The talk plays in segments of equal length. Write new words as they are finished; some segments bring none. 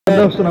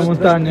addosso una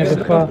montagna che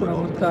fa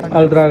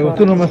al drago.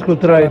 Tu non mi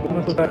ascolterai,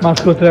 ma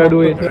ascolterai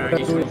lui.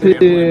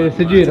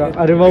 Si gira,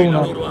 arriva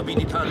uno.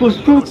 Fu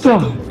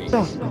sfruttato!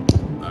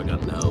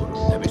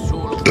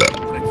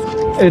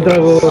 E il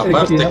drago a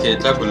parte che il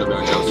drago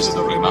l'abbiamo già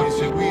visto prima.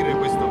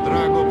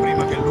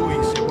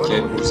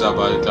 Che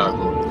usava il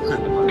drago.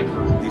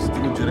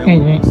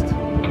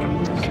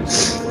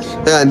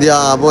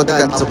 Andiamo,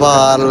 cazzo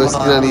parlo,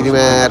 vestinani di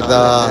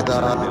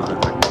merda.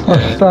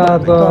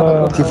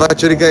 Bastardo. Ti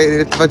faccio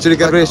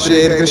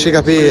crescere i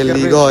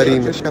capelli,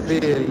 Gorin.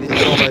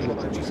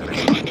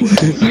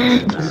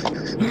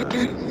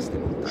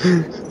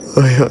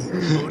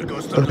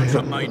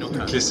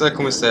 Chissà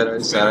come sarà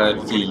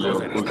il figlio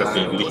con i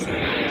capelli.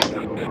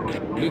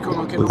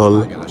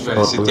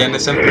 Beh, si tiene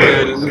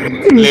sempre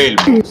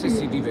l'elmo.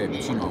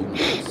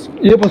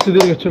 Io posso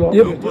dire che ce l'ho.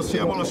 Non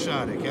possiamo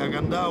lasciare che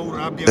Agandaur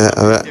abbia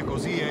una bestia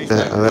così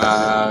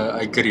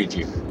ai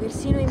grigi.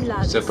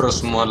 Sei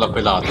prossimo alla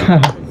pelata.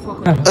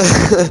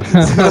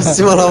 Sei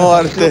prossimo alla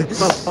morte.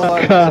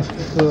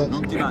 Cazzo.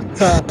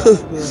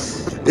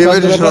 Io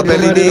invece ho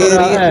belli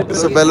neri,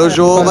 sono bello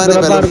giovane,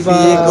 bello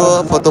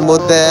figo,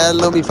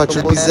 fotomodello, mi faccio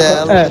il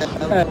pisello.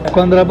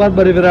 Quando la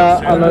barba arriverà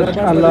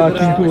alla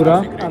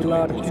cintura,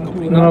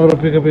 non avrò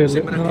più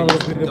capelli.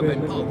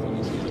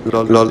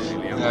 Lol.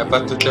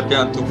 Quanto ti ha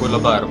pianto quella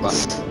barba?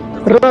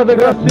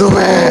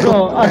 Dov'è?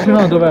 No,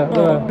 no, dov'è?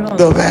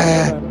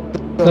 Dov'è?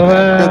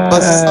 Quel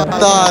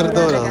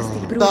bastardo,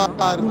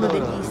 Uno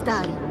degli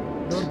stari,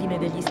 l'ordine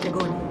degli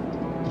stregoni.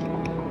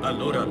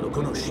 Allora lo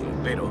conosci,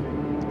 vero?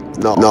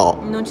 No.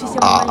 Non ci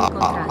siamo mai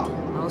incontrati,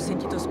 ma ho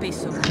sentito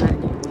spesso parlare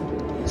di lui.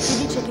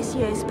 Si dice che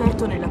sia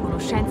esperto nella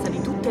conoscenza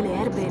di tutte le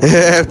erbe.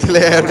 Tutte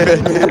le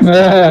erbe.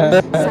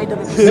 Sai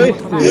dove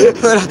possiamo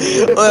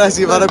trovarlo? Ora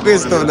si farà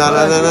questo.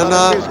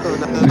 No.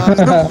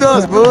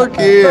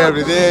 Spooky,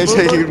 everyday,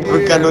 c'è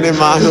il cannone in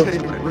mano.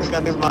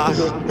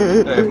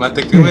 Ma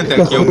tecnicamente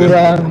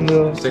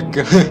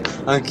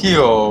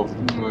anch'io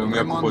mi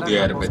occupo di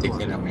erbe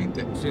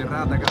tecnicamente.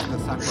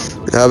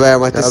 Vabbè,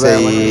 ma te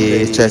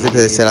sei. Cioè,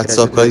 te sei la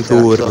zoccola di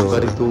turno.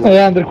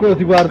 Andre, quello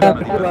ti guarda.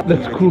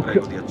 Let's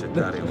cook.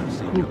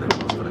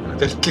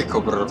 Perché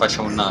lo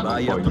faccia un nano?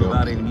 Vai a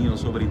trovare il mio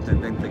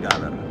sovrintendente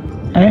Galar.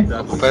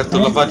 Ho coperto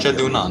la faccia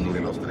di un nano.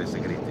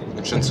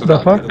 È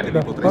censurato.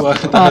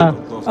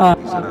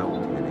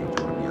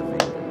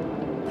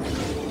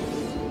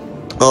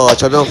 Oh,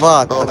 ce l'abbiamo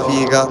fatta,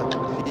 figa.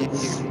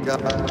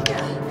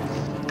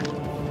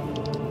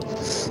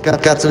 Che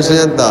cazzo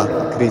bisogna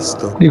andare?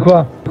 Cristo. Di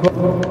qua.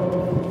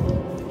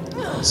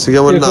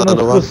 Seguiamo il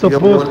nano, va. Questo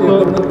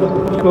posto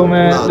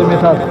come le mie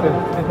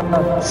tasche.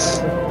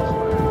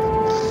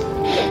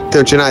 Te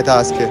non ce n'hai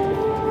tasche.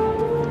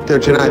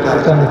 Attenzione.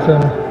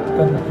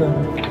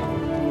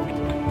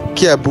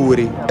 Chi è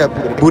Buri?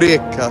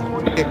 Burecca.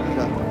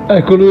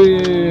 Ecco lui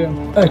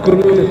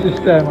il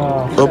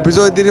sistema. Ho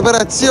bisogno di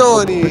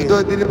riparazioni.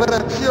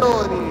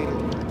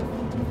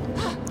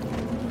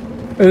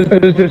 E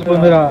lui ti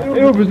risponderà.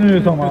 Io ho bisogno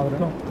di tua madre.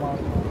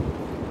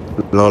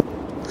 Lol.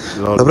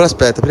 Però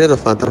aspetta, prima devo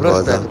fare un'altra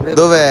cosa.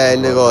 Dov'è il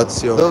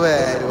negozio?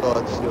 Dove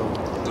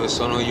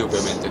sono io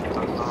ovviamente.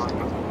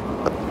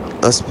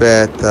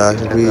 Aspetta,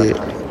 qui.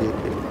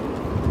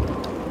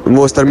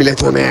 Mostrami le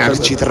tue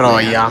merci,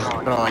 troia.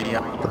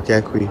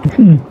 Ok, qui.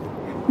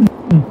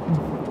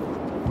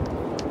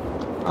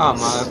 Ah,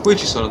 ma qui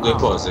ci sono due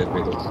cose,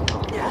 vedo.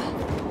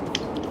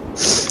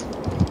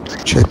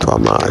 C'è tua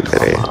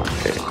madre.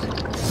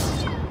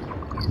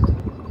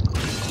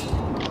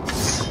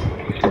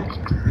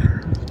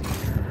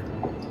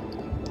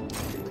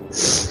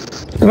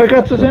 Dove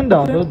cazzo sei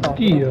andato?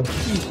 Oddio.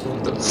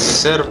 Mi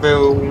serve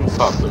un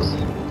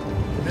fabbro.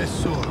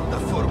 Nessuno dà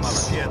forma alla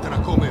pietra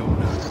come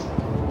una.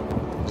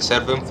 Mi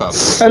serve un fabbro.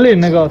 È lì il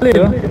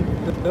negozio?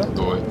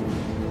 Dove?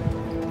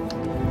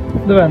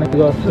 Dov'è il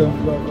negozio?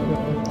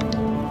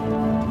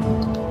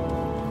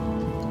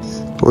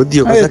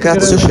 Oddio, cosa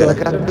cazzo c'è?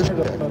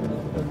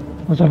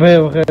 Non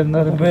sapevo che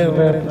andare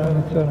per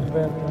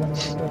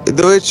E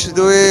dove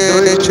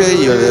c'è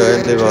io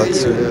il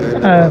negozio?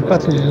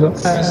 Infatti ci sono.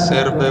 Mi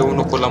serve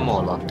uno con la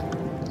mola.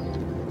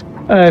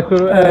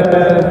 Quello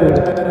Allora,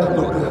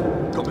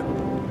 come?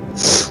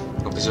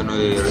 Ho bisogno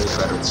di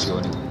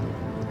riparazioni.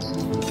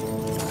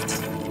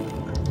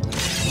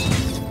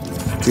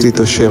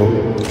 Zitto scemo.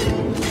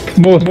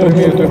 Mostrami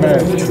le tue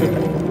merci.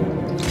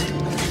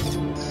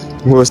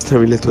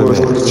 Mostrami le tue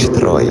merci,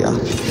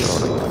 troia.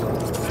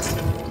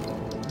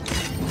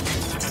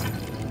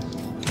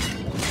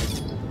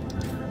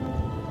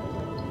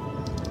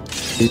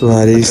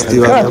 Guarda, gli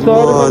stivali a Cazzo,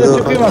 ho detto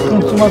modo. prima ha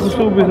consumato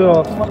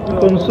subito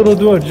con solo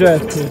 2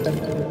 oggetti.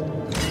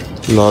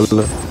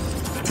 Lol.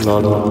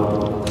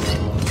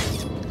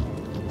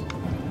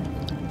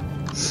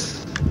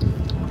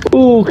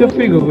 Che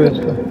figo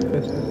questo.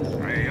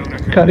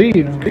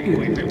 Carino.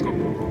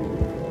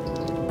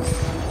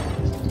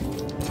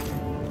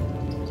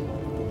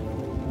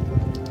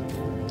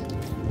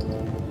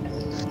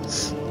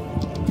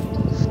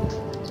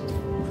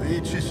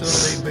 Qui ci sono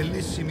dei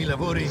bellissimi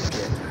lavori in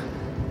pietra,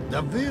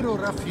 davvero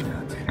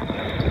raffinati.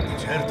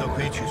 Certo,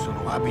 qui ci sono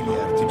abili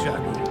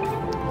artigiani.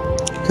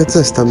 Che cazzo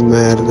è sta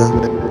merda?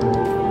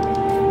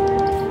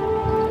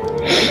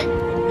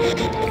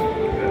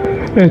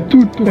 È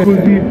tutto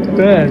così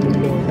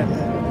bello.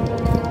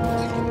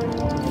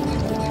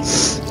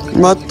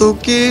 Ma tu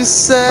chi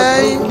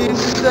sei?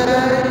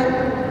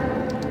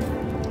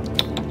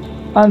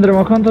 Andrea,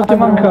 ma quanto ti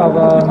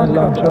mancava nel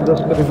launcher da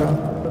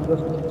scaricare?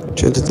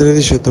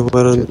 113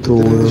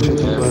 141.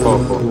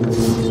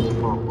 Poco.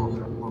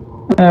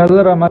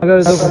 Allora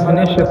magari dopo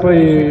finisce e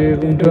poi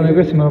un giorno di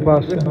questi me lo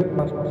passi.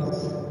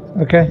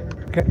 Ok?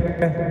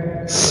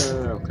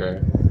 Ok.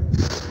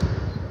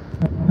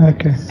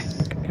 Ok.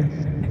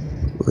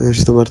 Voglio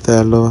sto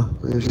martello, va.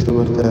 Voglio sto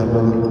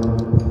martello.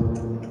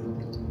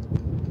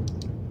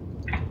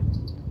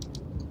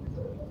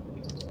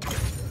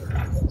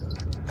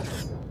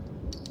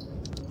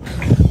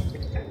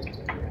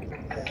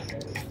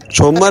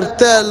 C'ho un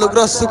martello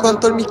grosso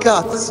quanto il mio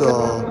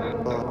cazzo.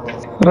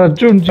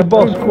 Raggiungi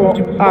Bosco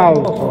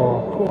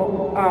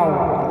Auto.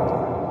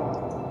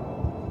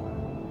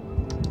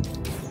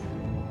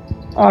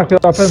 Ah, che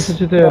la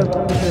pensaci te.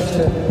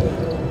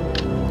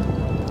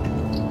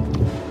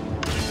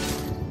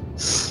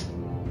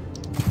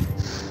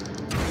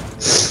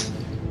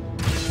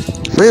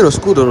 Ma io lo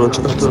scudo non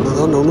c'ho fatto,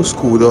 madonna, uno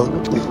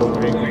scudo.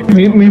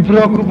 Mi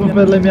preoccupo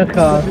per la mia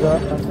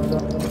casa.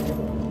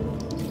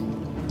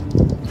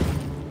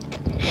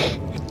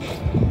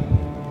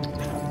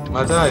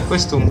 Ma dai,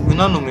 questo mio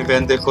nonno mi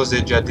vende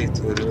cose già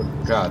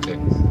deteriorate.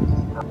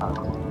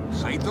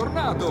 Sei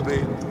tornato,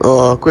 vero?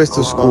 Oh,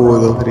 questo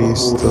scudo,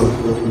 Cristo.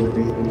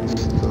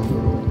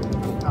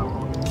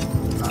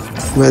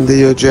 Vende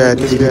gli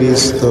oggetti,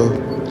 Cristo.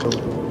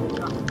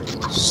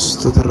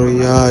 Sto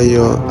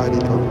troiaio.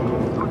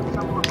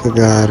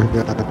 Cagare.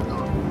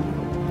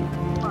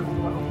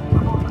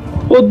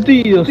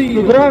 Oddio,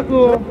 sto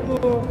drago.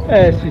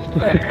 Sì, sto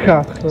che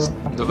cazzo.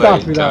 Dov'è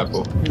il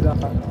capo?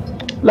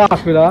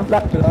 L'aquila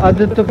ha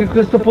detto che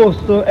questo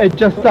posto è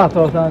già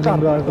stato la tana di un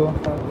drago.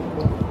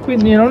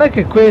 Quindi non è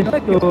che questo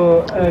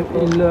è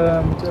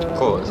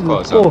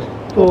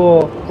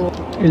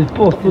il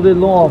posto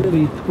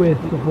dell'Hobbit,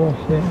 questo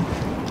forse.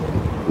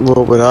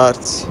 Può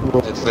darsi.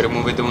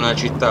 Dovremmo vedere una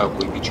città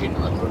qui vicino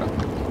allora.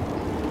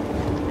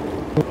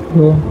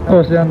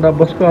 Ora si andare a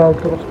Bosco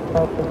Altro.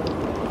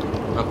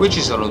 Ma qui ci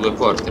sono due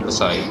porte, lo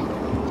sai?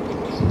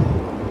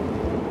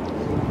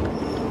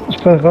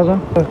 Aspetta, cosa?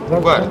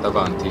 Guarda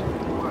avanti.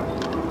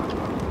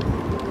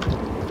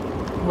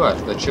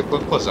 Guarda, c'è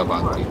qualcosa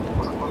avanti.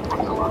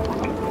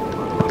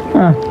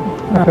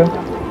 Ok.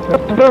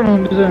 Però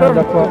non bisogna andare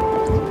da qua.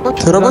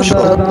 Che roba c'ho?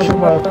 Da un'altra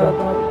parte.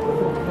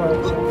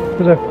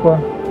 Cos'è qua?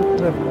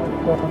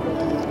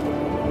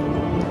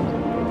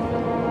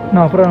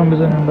 No, però non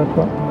bisogna andare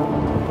qua.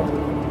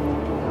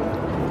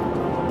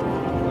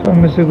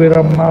 Fammi seguire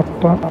la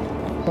mappa.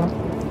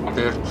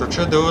 Per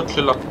procedere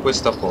oltre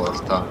questa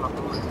porta.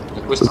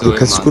 E questo Che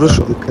dove scuro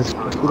manda?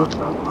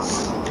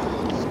 c'ho?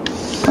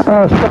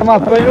 Ah, sta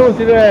mappa è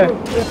inutile!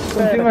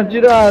 Continua a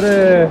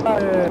girare!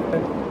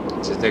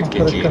 Sei te che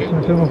Cazzo, giri.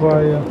 mi fermo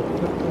qua io.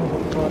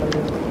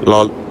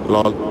 LOL.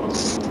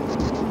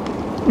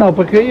 No,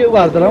 perché io,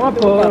 guarda, la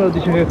mappa ora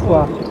dice che è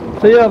qua.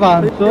 Se io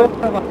avanzo,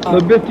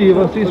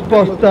 l'obiettivo si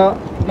sposta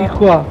di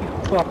qua.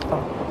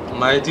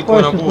 Ma è tipo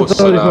Poi una si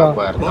spostano di bussola, qua.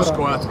 guarda.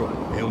 Bosco Atro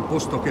è un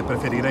posto che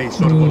preferirei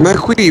sorvolare. Ma è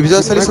qui,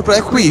 bisogna salire sopra.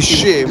 È qui,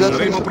 scemo.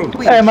 Saremo pronti.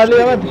 Ma lì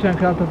avanti c'è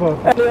anche un'altra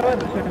porta.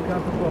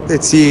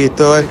 Stai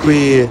zitto, è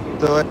qui.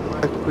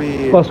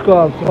 Bosco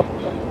Altro.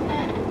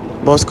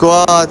 Bosco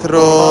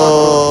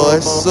Atro, è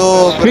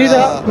sopra.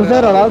 Sfida?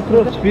 Cos'era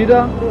l'altro?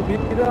 Sfida?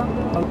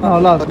 No,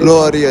 l'altro.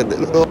 Lorien.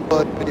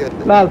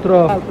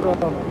 L'altro.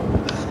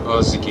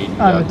 Oh, si chi?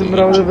 Mi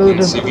sembrava di aver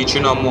veduto. Sei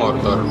vicino a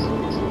Mordor.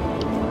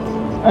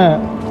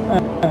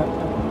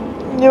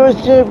 Devo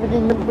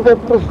sempre per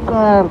Bosco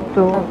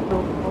Altro.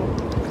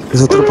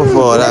 Sono troppo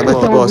fuori,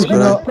 metti Bosco,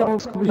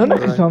 Non è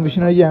che siamo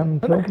vicino agli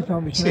Ant.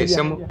 Sì,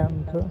 siamo...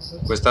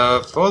 Questa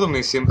foto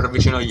mi sembra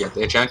vicino agli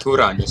altri. E c'è anche un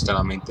ragno,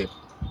 stranamente.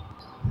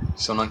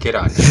 Sono anche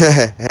ragni.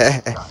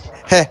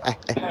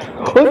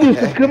 Oddio,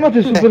 sta schermata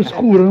è super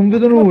scura, non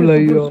vedo nulla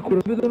io.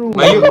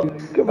 Ma io...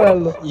 Che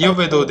bello. Io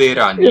vedo dei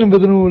ragni. Io non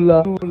vedo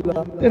nulla.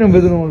 Io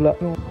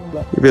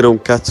vedo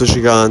un cazzo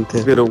gigante.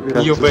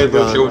 Io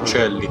vedo che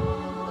uccelli.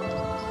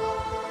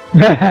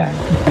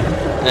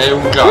 È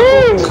un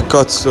giaco.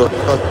 Cazzo.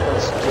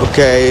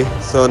 Ok,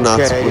 sono nato.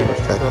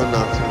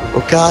 Perfetto.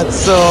 Oh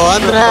cazzo,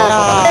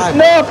 Andrea!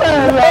 No,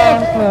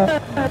 bella!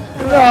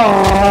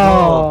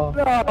 No!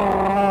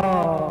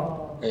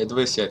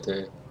 Dove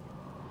siete?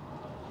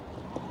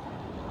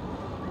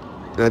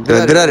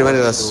 Andrea rimane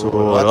da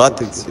solo,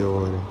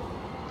 attenzione.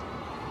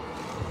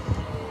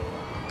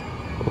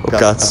 Oh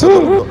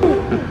cazzo.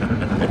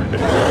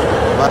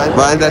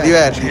 Vai, Andrea,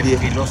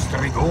 divertiti. Lo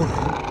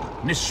stregone.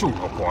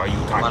 Nessuno può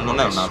aiutarti. Ma non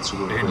è un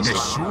azzurro questo.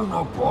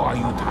 Nessuno può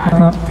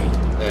aiutarti.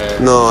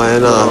 No, è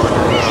un altro.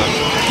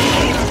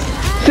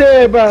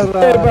 Sì, bella!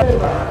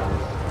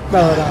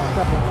 Bella!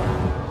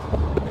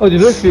 Oddio,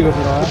 dove è figo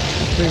però,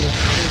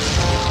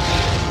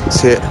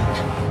 Sì.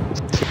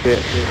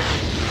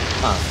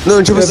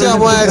 Non ci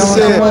possiamo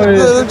essere! Noi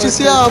non ci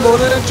siamo,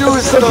 non è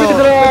giusto!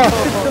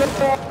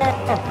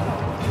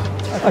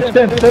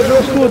 Attento, serve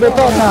lo scudo,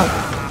 torna!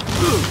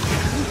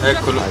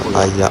 Eccolo qui.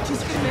 Aia. Ci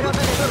schermerò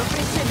dalle loro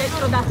frecce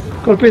dentro da...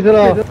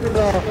 Colpitelo!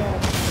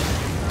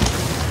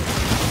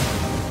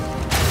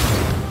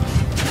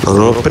 Non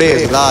l'ho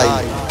preso, dai!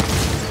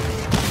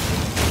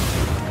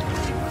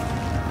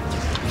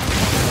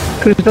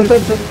 Cristo,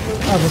 attento!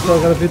 Ah, pensavo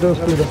che era finito lo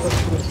scudo.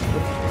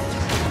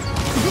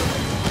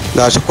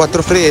 Dai, c'ho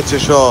 4 frecce,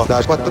 c'ho!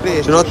 Dai, 4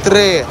 frecce, ne ho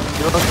 3!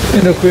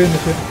 Vieni qui,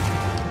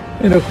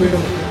 vieni qui.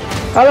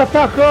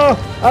 All'attacco!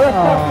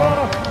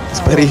 All'attacco!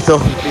 Sparito!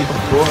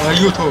 Oh,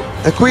 aiuto!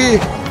 È qui!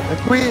 È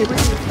qui!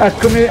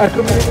 Eccomi,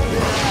 eccomi.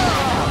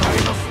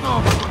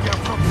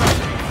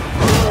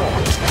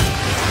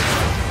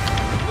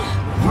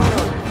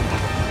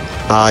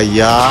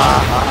 Aia!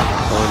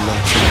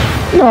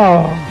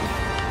 No!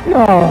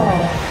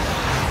 No!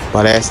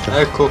 Palestra!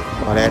 Ecco.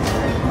 Palestra!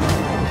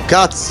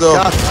 Cazzo!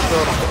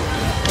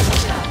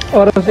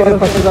 Ora sì che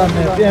faccio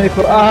danni, vieni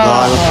qua. Ah!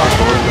 No, non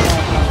faccio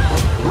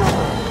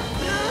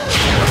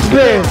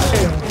Beh!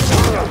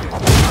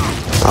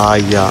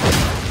 Aia!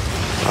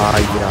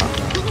 Aia!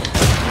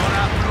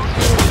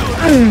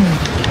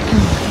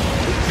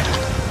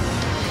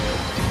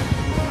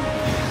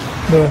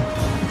 Dove?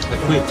 È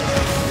qui.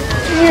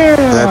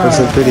 Per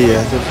sempre lì,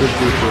 sempre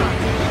lì.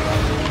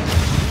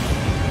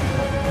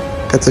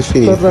 Cazzo è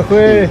finito? Guarda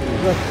qui!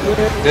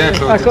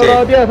 Dietro di Eccolo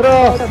te.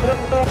 dietro!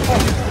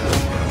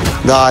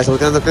 Dai, stiamo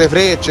tirando anche le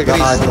frecce,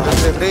 Cristo! Dai, stiamo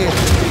tirando le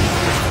frecce!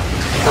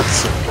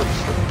 Cazzo!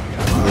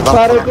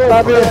 Fare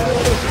colpi!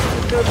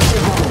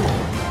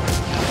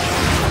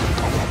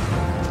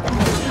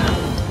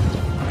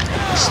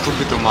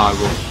 Stupido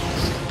mago.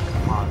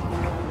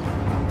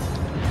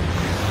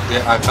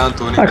 E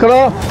accanto un...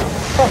 Eccolo!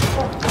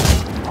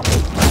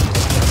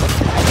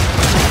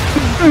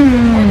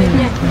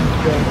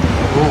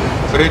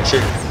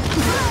 Frecce.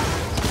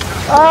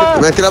 Ah!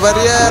 Metti la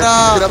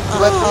barriera! Metti la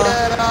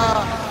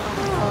barriera!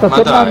 Sta Ma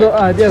tornando!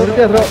 dai. Ah, dietro,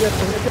 dietro!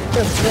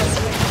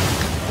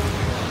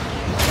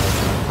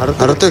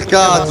 Ha rotto il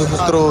cazzo, sto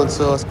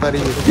stronzo, è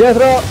sparito.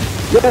 Dietro!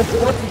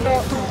 Dietro!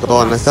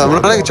 Madonna,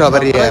 non è che c'è la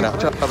barriera.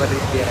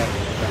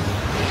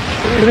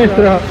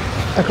 Sinistra!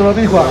 Eccolo,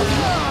 vieni qua!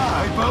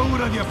 Hai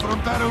paura di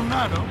affrontare un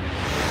nano?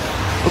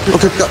 Oh,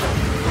 che cazzo!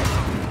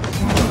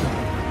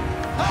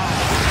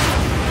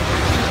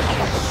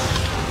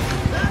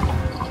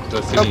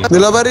 È finito.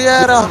 Nella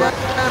barriera!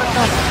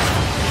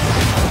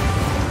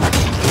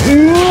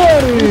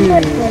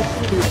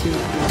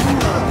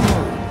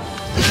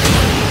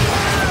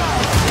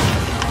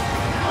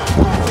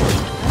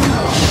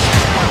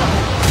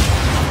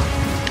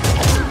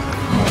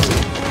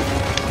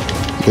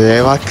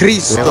 Ma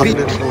Cristo!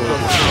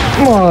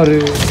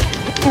 Muori!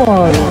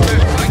 Muori!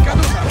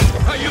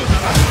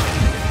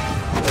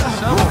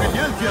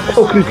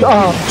 Oh Cristo!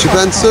 Ah! Ci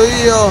penso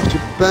io! Ci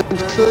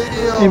penso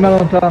io! Mi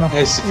allontano!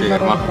 Si Mi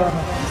ferma. allontano!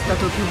 È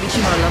stato più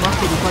vicino alla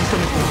morte di quanto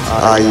mi penso.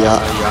 Aia!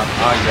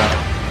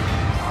 Aia.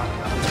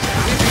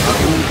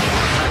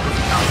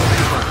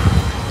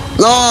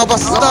 No,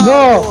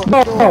 bastardo!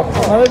 No! No!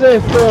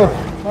 Maledetto!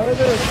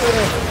 Maledetto!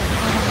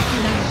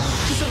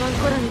 Ci sono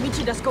ancora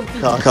nemici da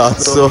sconfiggere.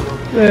 Cazzo!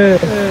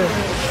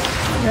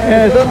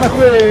 Torna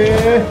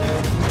qui!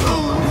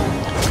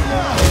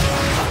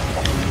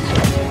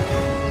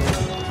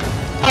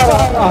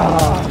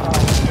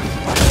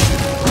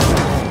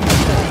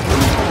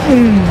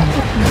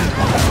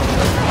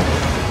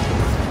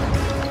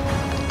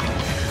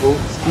 Oh,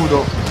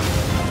 scudo.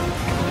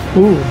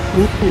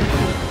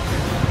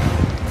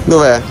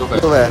 Dov'è?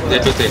 Dov'è?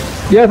 Dietro te.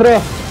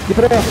 Dietro!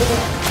 Dietro!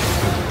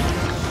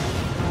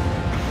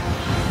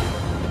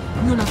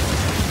 Non ho...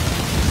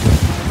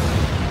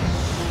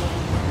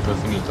 Ho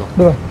finito.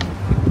 Dov'è?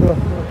 Dov'è?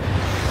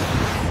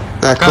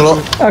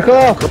 Eccolo!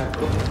 Eccolo!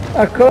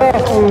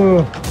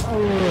 Eccolo!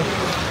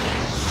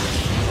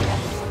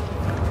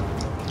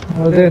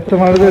 Maledetto,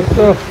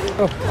 maledetto!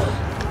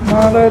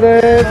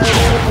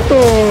 Maledetto!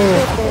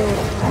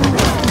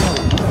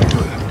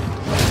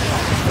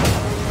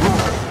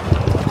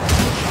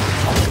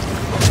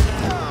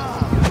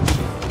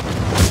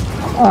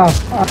 Ah!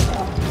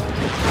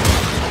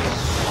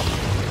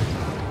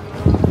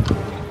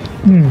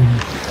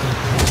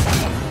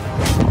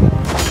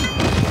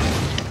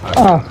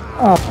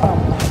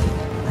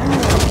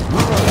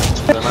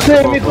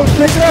 Se mi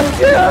consegna!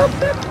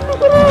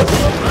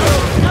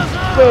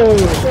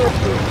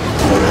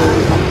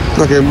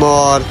 Ma che è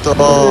morto!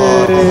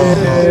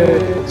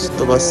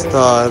 Sto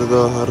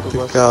bastardo, ha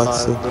rotto il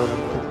cazzo.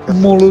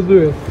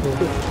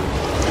 Maledetto!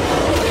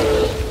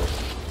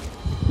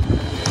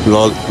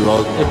 LOL.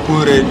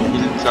 Eppure il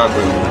drago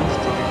è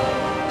morto.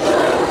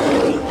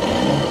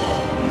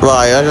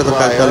 Vai, lascia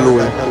toccare anche a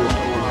lui.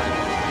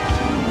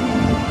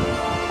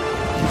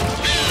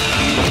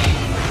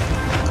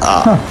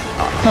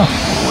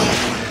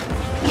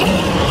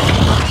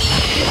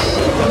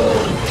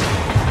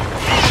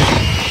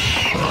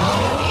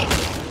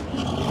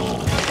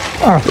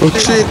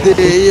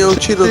 Uccidi, io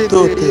uccido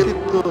tutti.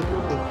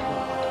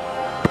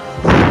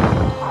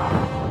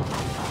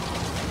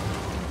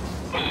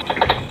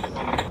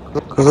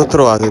 Cosa ho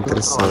trovato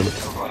interessante?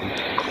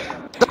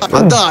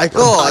 Ma dai,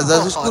 cosa?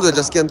 Il suo scudo è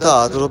già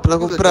schiantato, l'ho appena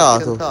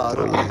comprato.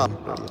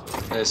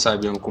 Sai,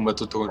 abbiamo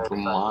combattuto contro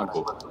un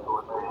mago.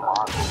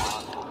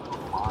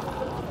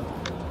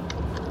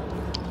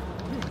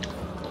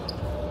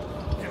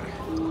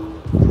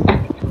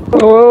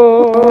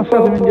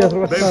 Fatemi indietro,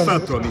 Ben bastardo.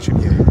 fatto, amici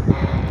miei.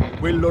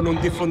 Quello non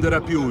diffonderà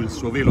più il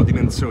suo velo di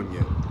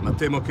menzogne, ma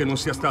temo che non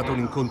sia stato un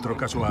incontro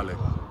casuale.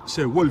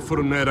 Se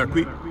Wolfrun era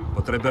qui,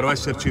 potrebbero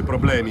esserci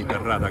problemi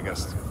per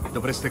Radagast.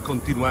 Dovreste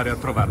continuare a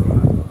trovarlo.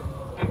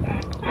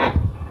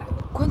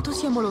 Quanto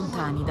siamo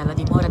lontani dalla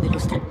dimora dello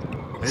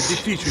È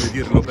difficile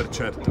dirlo per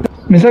certo.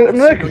 Mi sa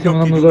non è che Gli stiamo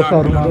occhi andando di da un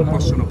aquila Sarma, non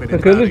possono perché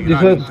penetrare lui i di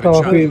raggi solito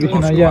stava qui intrecciati di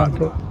vicino a Bosco Yant.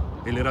 Atro,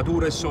 e le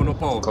radure sono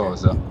poche.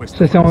 Cosa? in questa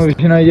Se siamo foresta.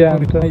 vicino a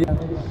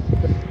Yant.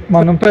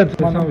 Ma non penso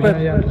che siamo vicino a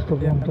Yant a sto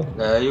punto.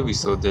 Io ho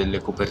visto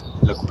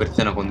la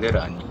copertina con dei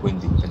ragni,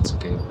 quindi penso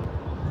che...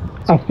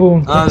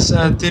 Appunto. Ah,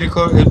 ti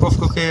ricordi il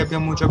bosco che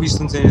abbiamo già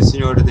visto insieme al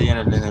Signore degli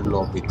Anelli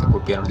nell'Hobbit,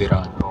 col piano di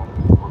ragni?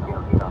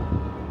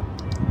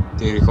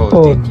 Ti ricordi?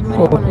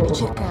 Continueremo la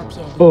ricerca a piedi.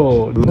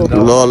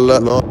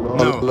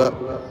 LOL.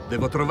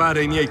 Devo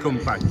trovare i miei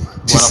compagni.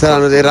 Ci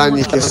saranno dei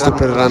ragni che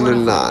stuperanno il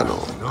nano.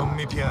 Non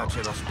mi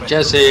piace l'aspetto.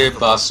 Cioè sei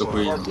basso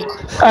quindi.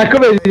 Ecco,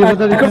 vedi,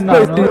 diventati come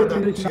nano.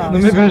 Non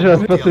mi piace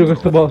l'aspetto di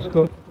questo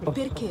bosco.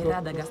 Perché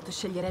Radagast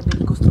sceglierebbe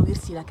di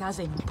costruirsi la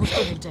casa in un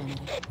posto del genere?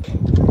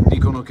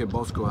 Dicono che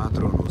Bosco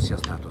Atro non sia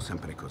stato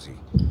sempre così.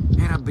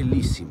 Era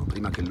bellissimo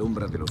prima che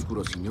l'ombra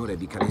dell'oscuro signore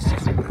vi cadesse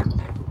sopra.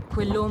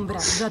 Quell'ombra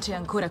giace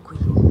ancora qui.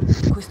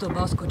 In questo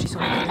bosco ci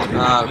sono creature.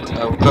 Ah,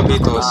 ho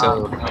capito.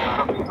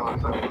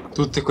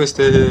 Tutte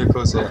queste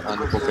cose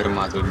hanno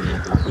confermato il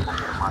mio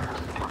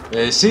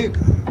dubbio. Sì.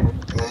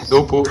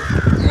 Dopo.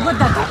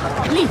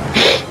 Guardate, lì!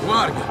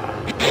 Guarda!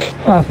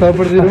 Ah, stavo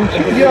per dire un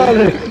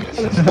cinghiale.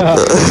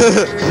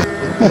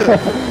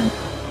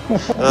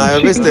 Ah,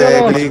 questi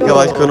è quelli che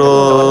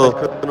cavalcano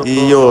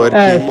gli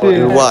orchi. Sì.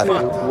 Il guardi.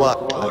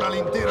 Ora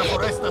l'intera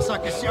foresta sa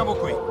che siamo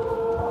qui.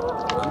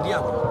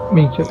 Andiamo!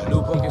 Minchia. Il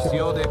lupo che si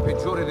ode è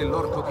peggiore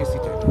dell'orco che si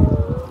teme.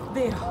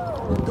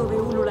 Vero, dove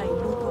ulula il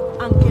lupo,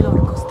 anche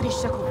l'orco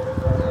striscia con.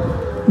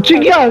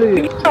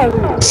 Cinghiali!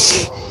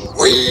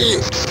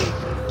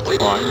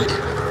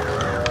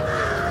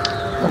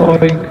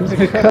 Oink,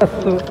 che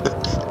cazzo?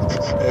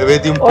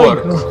 Vedi un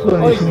Oink, non porco.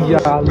 sono i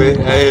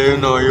cinghiali.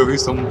 No, io ho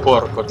visto un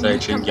porco tra i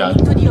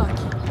cinghiali. Di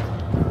occhi.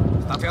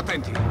 State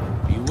attenti!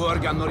 I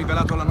Warg hanno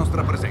rivelato la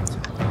nostra presenza.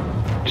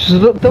 Ci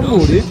sono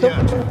tamburi? Ci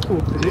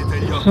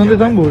sono dei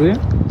tamburi?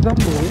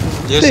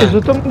 Io Sì, sen- sono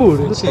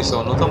tamburi. Sì,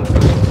 sono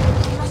tamburi.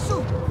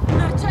 Lassù, un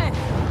arciere!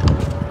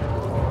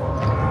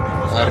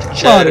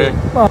 Arciere.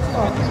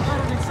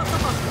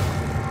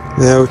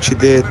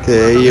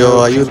 Uccidete,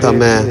 io aiuta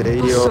me.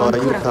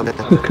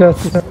 Che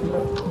cazzo?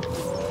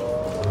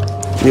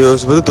 Io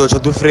soprattutto ho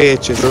 2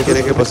 frecce, se non che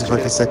neanche posso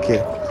fare chissà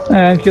che.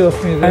 Anche io ho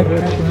finito.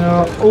 Ne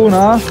ho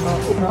una?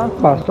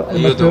 Basta.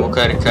 Io devo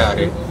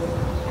caricare.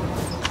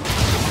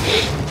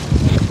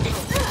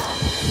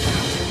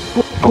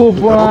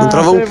 Cupola! Non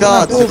trovo un serve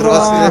cazzo, se una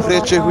trovassi cupola. delle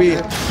frecce qui.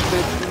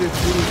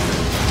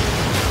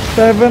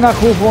 Serve una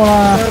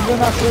cupola!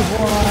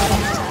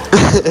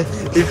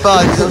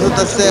 Infatti, sono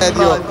tutto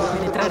assedio.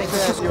 Penetrare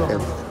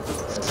questo.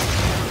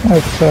 Ma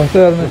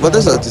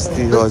dove sono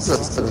questi cosi?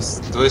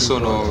 Dove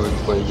sono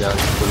quegli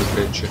altri, quelle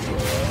frecce?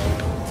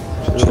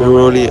 C'è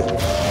uno lì.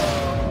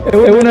 E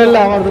uno è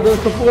là, guarda dove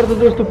sto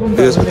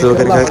puntando. Io devo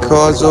caricare il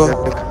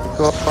coso.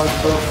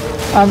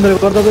 Andre,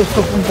 guarda dove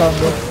sto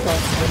puntando.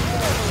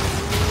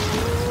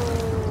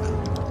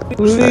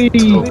 Lì.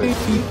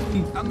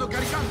 Stanno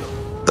caricando!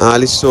 Ah,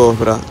 lì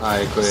sopra. Ah,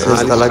 ecco,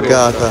 Sta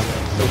laggata.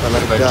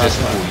 Per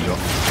Gesù.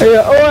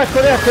 Oh,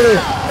 eccoli!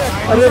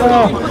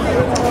 Arrivano!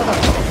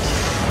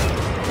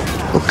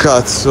 Oh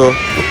cazzo.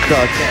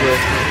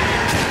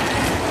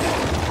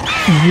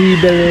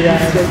 Libera.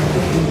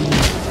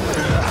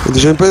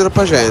 C'è un po' di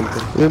troppa gente.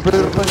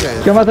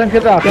 Chiamate anche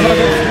da.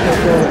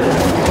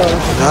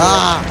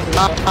 Ah!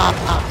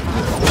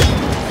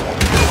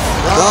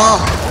 No!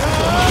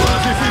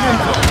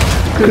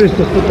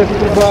 Cristo, sto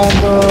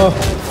perturbando.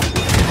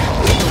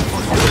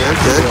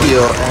 Neanche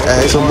io.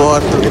 Sono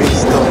morto,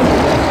 Cristo.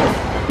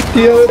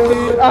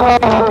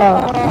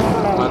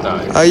 Ma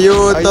dai.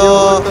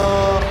 Aiuto!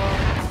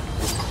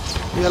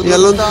 Mi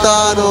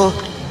allontano!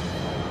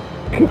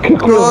 Che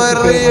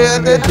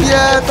Correte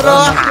dietro!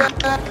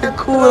 Che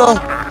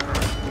culo!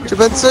 Ci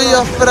penso io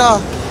a fra!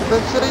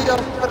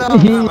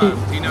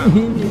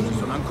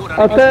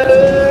 A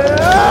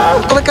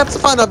te! Come cazzo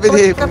fanno a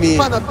vedermi?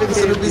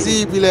 Sono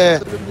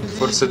invisibile!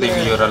 Forse devi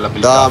migliorare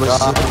l'abilità. Dai, ma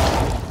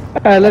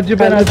sono... leggi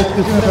bene la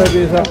descrizione della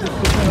pisa.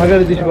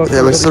 Magari dici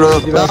qualcosa. ma sono...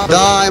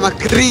 Dai, ma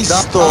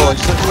Cristo!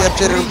 Ci sono gli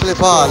arcieri rompe le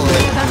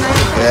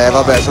palle!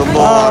 Vabbè, sono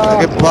morto!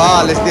 Che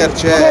palle sti Come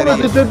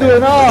arcieri! tutti e due?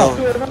 No!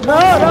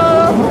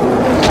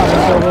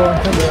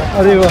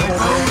 Arrivo.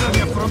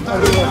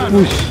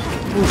 Push.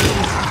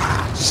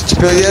 Ci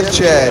pieno di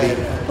arcieri!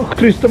 Oh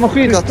Cristo, ma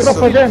qui Cazzo.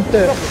 troppa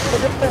gente!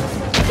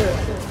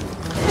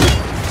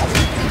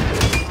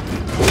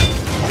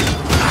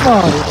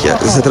 Minchia,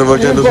 ti stai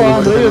travolgendo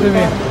tutto. Io ti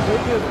metto.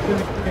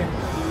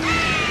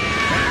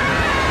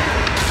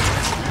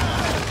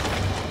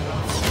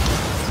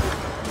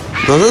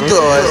 Ma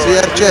tutto sugli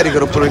arcieri che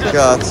rompono il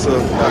cazzo.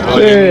 L'ho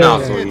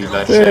eliminato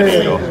l'arciere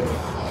io.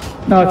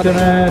 No, ce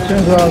ne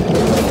sono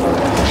altri.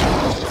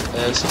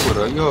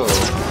 Sicuro, io...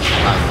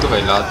 Ah,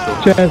 dov'è l'altro?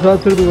 Ce ne sono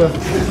altri due.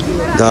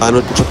 Dai,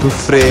 non c'ho più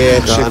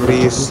frecce,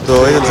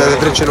 Cristo. Io senza le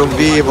frecce non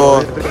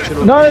vivo.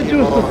 No, è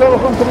giusto, stavo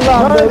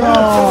controllando,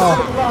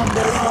 no!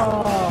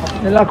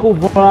 Nella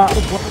cupola.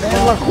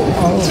 Nella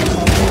cupola.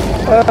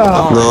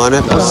 No, non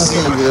è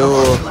possibile,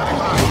 oh.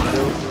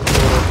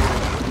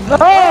 No!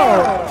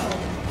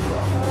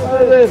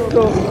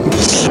 Maledetto!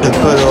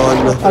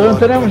 Madonna.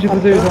 Allontaniamoci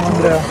così, sono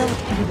Andrea.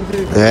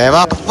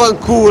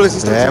 Vaffanculo,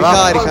 si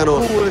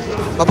caricano.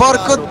 Ma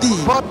porco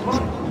di.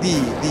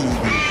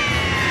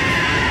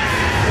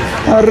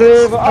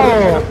 Arriva!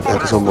 Oh!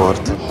 Ecco, sono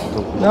morto.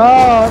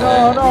 No!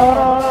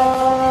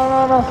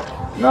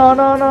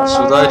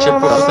 Su, dai, c'è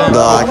poco tempo.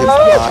 Dai, che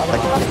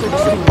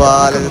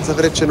palle, senza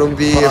frecce non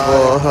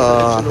vivo.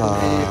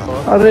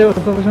 Arrivo,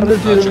 sto facendo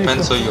il giro. Ci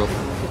penso io.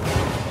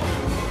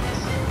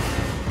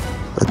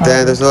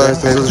 Attento,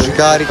 sto ci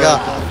carica.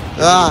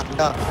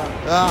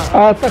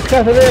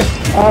 Attaccate!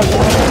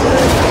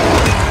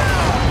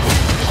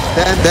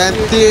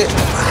 Attenti.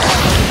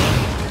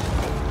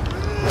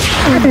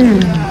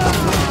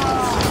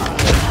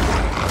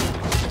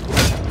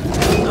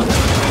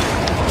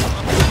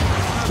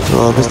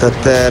 No, questa è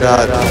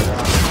terra.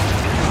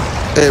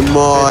 E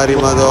muori,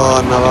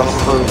 madonna,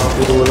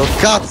 vaffanculo.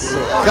 Cazzo!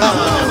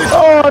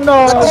 Oh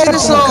no! Quanti ce ne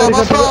sono?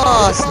 Ma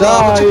basta!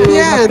 Dai, C'è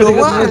pieno,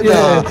 guarda!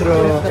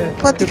 dietro.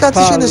 Quanti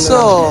cazzo ce ne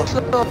so?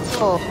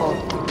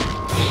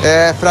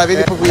 Fra,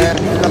 vieni un po' qui.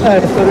 Sto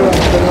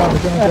arrivando.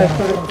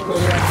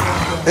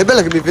 È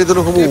bello che mi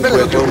vedono comunque,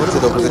 forse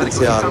devo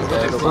potenziarlo.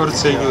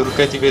 Forse gli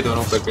urchetti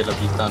vedono perché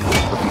l'abilità non è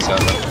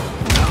potenziata.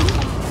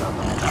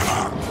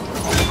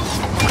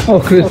 Oh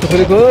Cristo,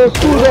 pericoloso!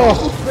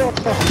 Scusa!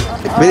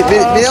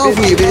 Veniamo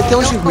qui,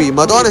 mettiamoci qui.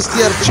 Madonna,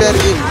 sti arcieri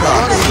del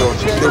cazzo.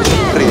 Delle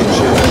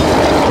frecce.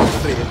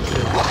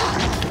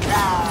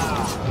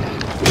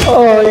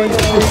 Oh, i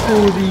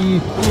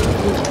scudi!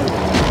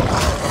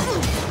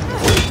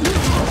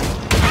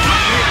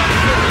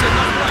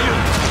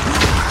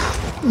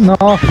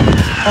 No!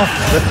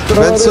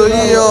 Penso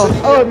io!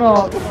 Oh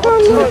no!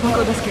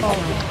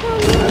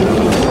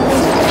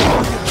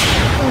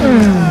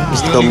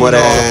 Sto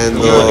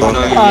morendo!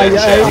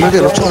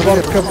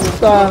 Porca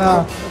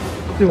puttana!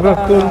 Si fa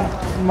col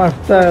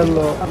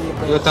martello!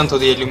 Io ho tanto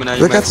di eliminare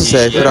Dove cazzo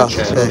sei, Fra?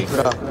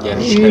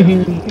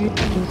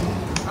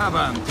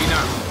 Avanti, no.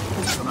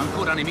 Sono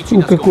ancora nemici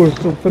Che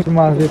corso,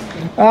 fermati!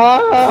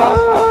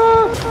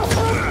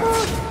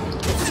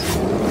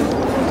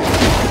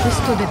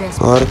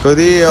 Porco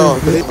Dio!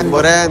 Sto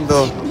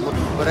morendo!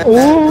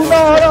 No,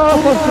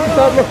 forse mi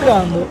sta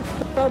bloccando!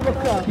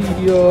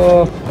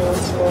 Dio!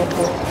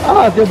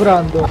 Dio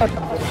Brando!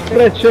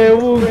 Frecce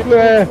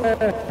ovunque!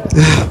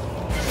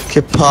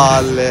 Che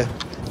palle!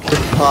 Che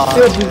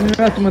palle! Io bisogna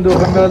un attimo, devo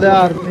cambiare le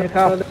armi,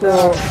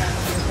 cazzo!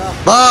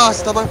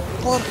 Basta, ma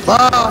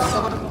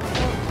basta!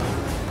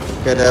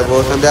 Che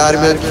devo cambiare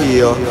armi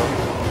anch'io!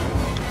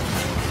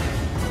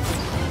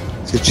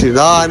 Se ci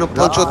dai, non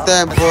c'ho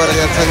tempo,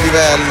 ragazzi, a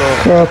livello!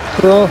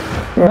 Cazzo!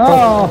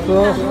 No!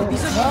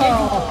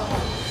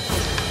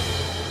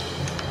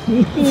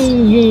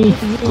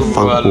 Tu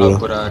fallo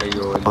lavorare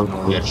io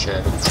gli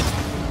arcieri.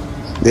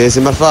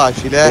 Sembra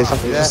facile, eh?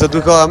 Queste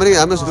due cose,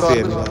 a me sono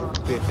fermi.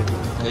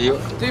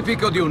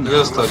 Tipico di un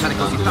Io sto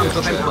eliminando gli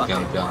arcieri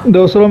piano piano.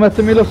 Devo solo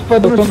mettermi lo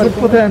spadone, sono più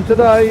potente,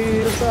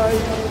 dai!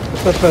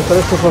 Perfetto,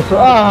 adesso posso...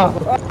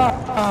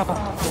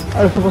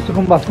 Adesso posso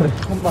combattere.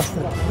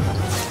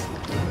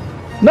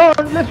 No,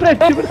 le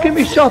frecce perché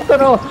mi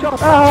shottano!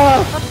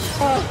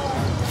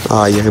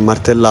 Aia, che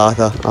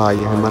martellata!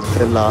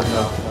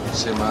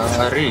 Sì, ma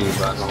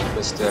arrivano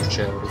questi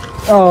arcieri.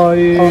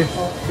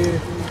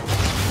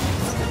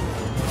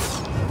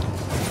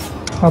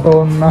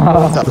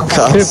 Madonna!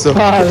 Cazzo! Che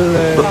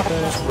palle!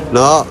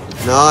 No,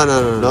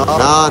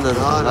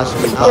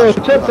 lasciami in pace.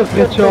 Certo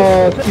che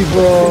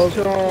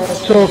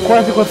c'ho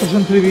quasi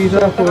 400 di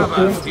vita,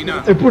 forse.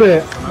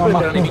 Eppure, no, ma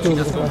non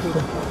solo.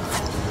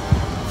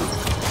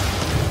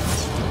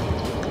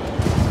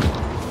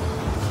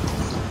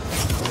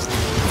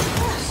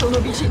 Sono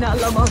vicina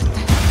alla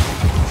morte.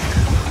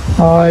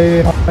 Ma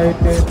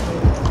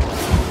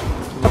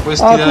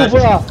questi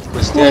cupola!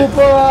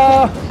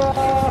 Cupola!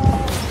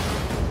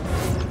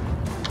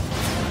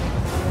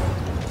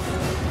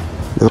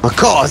 Ma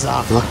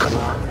cosa?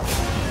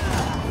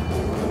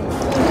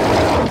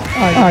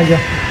 Aia!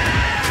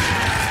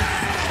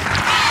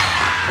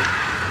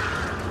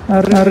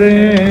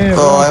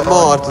 Arriva! Oh, è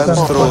morto, è un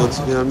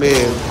stronzo,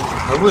 finalmente.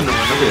 Ma voi non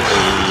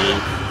avete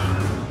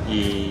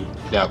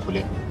le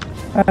aquile?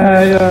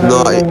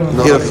 No,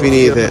 io ho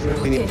finite.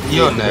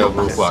 Io ne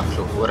avevo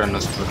 4, ora ne ho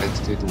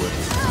esplorati 2.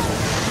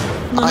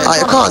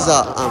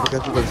 Cosa? Perché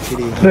tu hai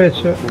finito.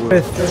 Frecce.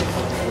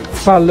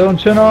 Palle, non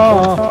ce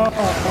n'ho!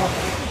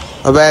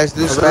 Vabbè,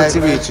 due stronzi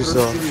qui ci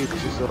sono.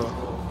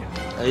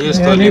 Io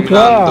sto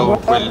eliminando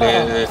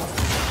quelle...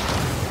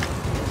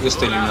 Io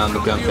sto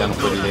eliminando pian piano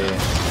quelle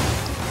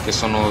che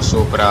sono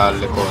sopra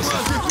le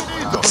cose.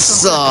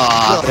 Cazzo!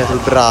 Il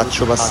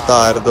braccio,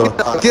 bastardo.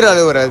 Tira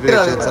le ore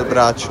senza il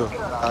braccio.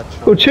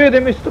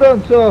 Uccidimi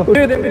stronzo!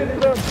 Uccidimi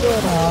stronzo!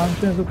 No, non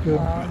ce ne so più.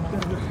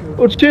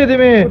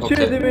 Uccidimi!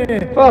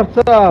 Uccidimi!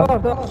 Forza!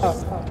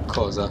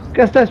 Cosa?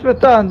 Che stai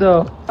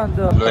aspettando?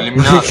 L'ho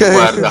eliminato,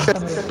 guarda.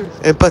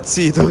 È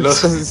impazzito.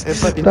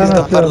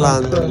 Sta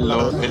parlando.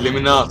 L'ho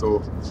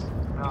eliminato.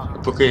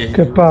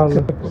 Che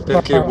palle.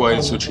 Perché vuoi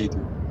il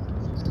suicidio?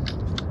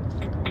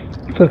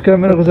 Perché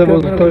almeno cos'è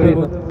voluto tutta la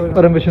vita.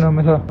 Ora invece non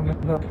mi sa.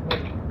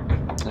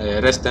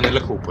 Resta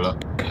nella cupola.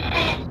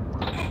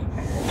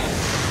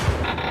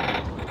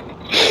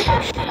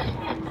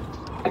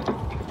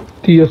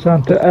 Dio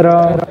santo,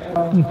 era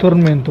un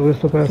tormento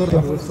questo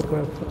pezzo.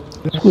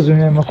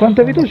 Scusami, ma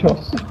quanta vita c'ho?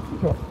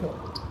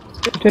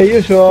 Cioè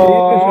io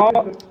c'ho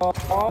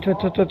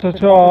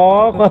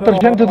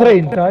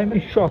 430 e mi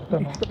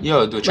sciottano. Io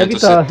ho La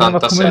vita sembra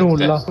come 277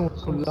 nulla.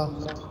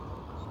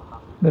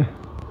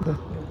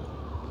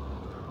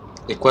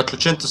 e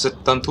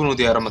 471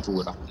 di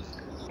armatura.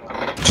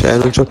 Cioè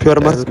non c'ho più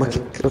armatura.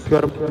 C'è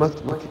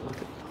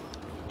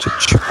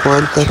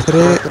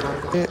 53.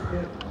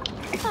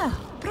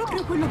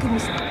 Proprio quello che mi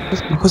sa.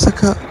 Ma cosa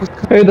cazzo?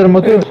 E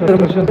d'armatura c'ho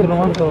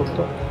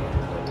 398.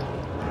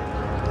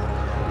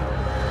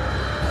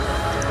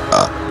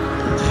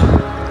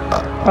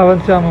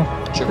 Avanziamo.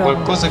 C'è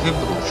qualcosa che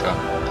brucia.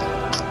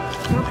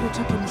 Proprio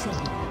ciò che mi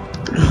serve.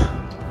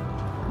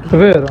 È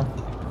vero.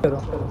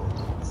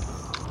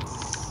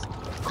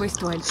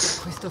 Questo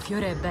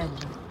fiore è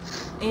bello.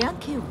 E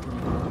anche utile.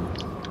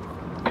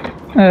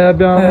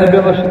 Abbiamo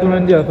lasciato uno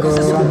indietro.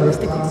 Cosa sono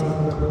queste cose?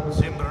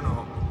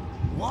 Sembrano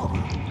uova.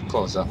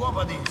 Cosa?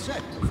 Uova di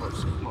insetto,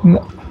 forse.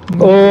 No.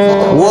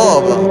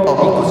 Uova.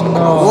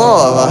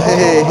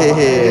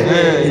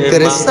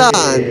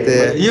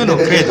 Interessante. Io non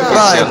credo che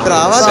Vai, siano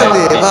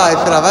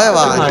vai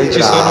avanti.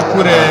 ci sono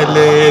pure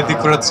le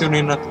decorazioni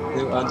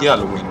di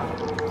Halloween.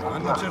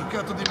 Hanno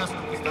cercato di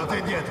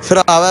state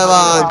dietro. Vai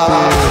avanti.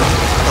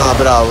 Ah,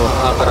 bravo.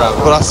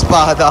 Bravo. Con la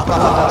spada.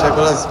 Cioè,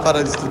 con la spada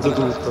ha distrutto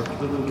tutto.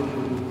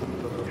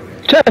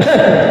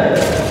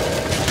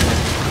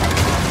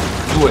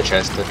 Due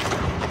Chester.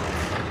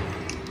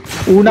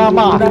 Una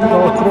mazza,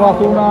 ho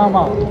trovato una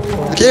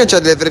mazza. Chi non c'ha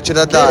delle frecce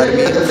da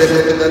darmi?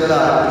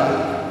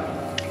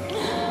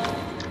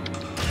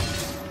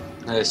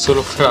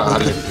 Solo fra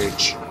le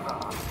frecce.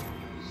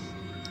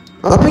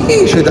 Ma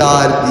perché c'è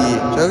dardi?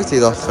 Cioè questi li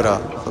do a fra.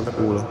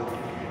 Fanculo.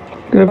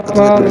 Che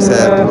Mi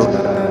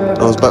servono.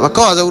 No, sbaglio. Ma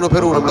cosa uno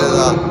per uno me ne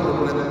dà?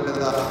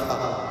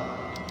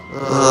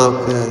 Ah,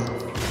 ok.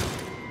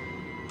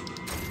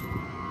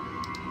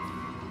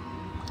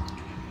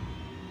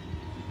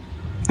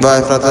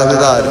 Vai, fratello,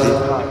 dardi.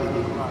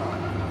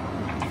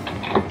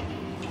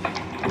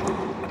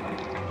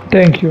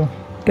 Thank you.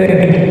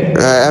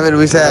 A me non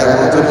mi serve,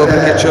 non so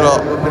perché ce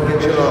l'ho.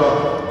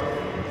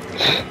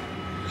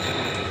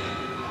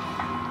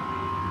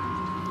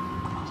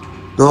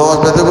 No,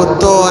 aspetta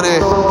bottone.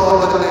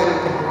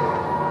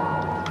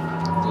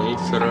 Ehi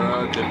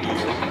fratello,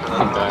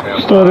 andare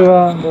avanti. Sto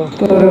arrivando.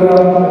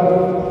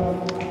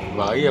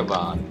 Vai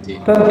avanti.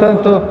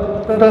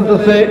 Tanto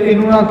se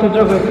in un altro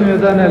gioco il Signore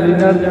degli Anelli i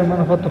nerd mi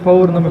hanno fatto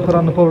paura, non mi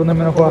faranno paura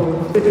nemmeno qua.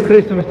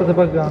 Cristo, mi state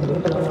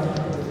pagando.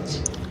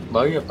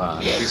 Vai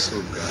avanti,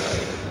 su.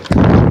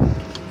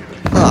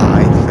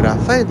 Vai, fra,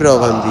 fai il bravo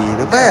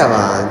bambino, vai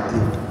avanti.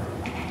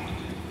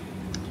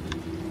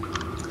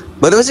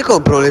 Ma dove si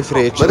comprano le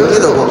frecce? Dove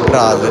devo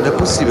comprarle? Non è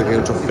possibile che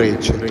non c'ho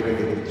frecce.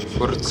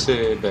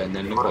 Forse,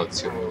 nel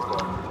negozio.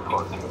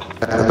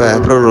 Vabbè,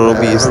 però non l'ho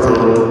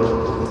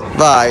visto.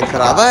 Vai,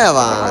 fra, vai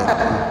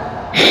avanti.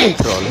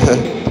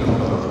 Controllo.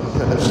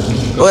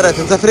 Ora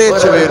senza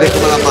frecce voglio vedere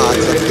come la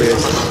ammazza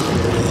questo.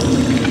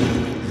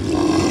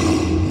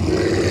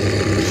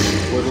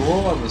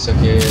 Quell'uovo mi sa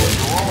che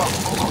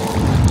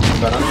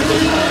faranno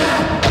del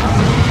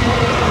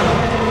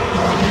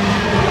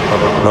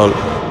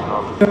Controllo.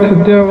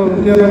 Andiamo.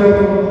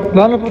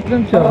 L'hanno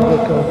potenziato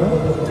per caso?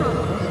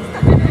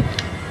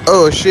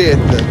 Oh shit.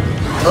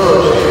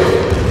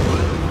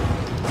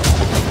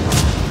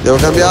 Devo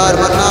cambiare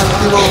un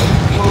attimo.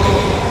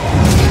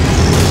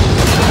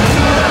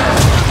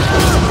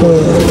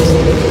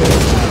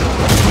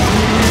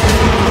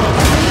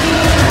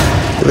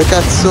 Dove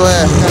cazzo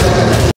è?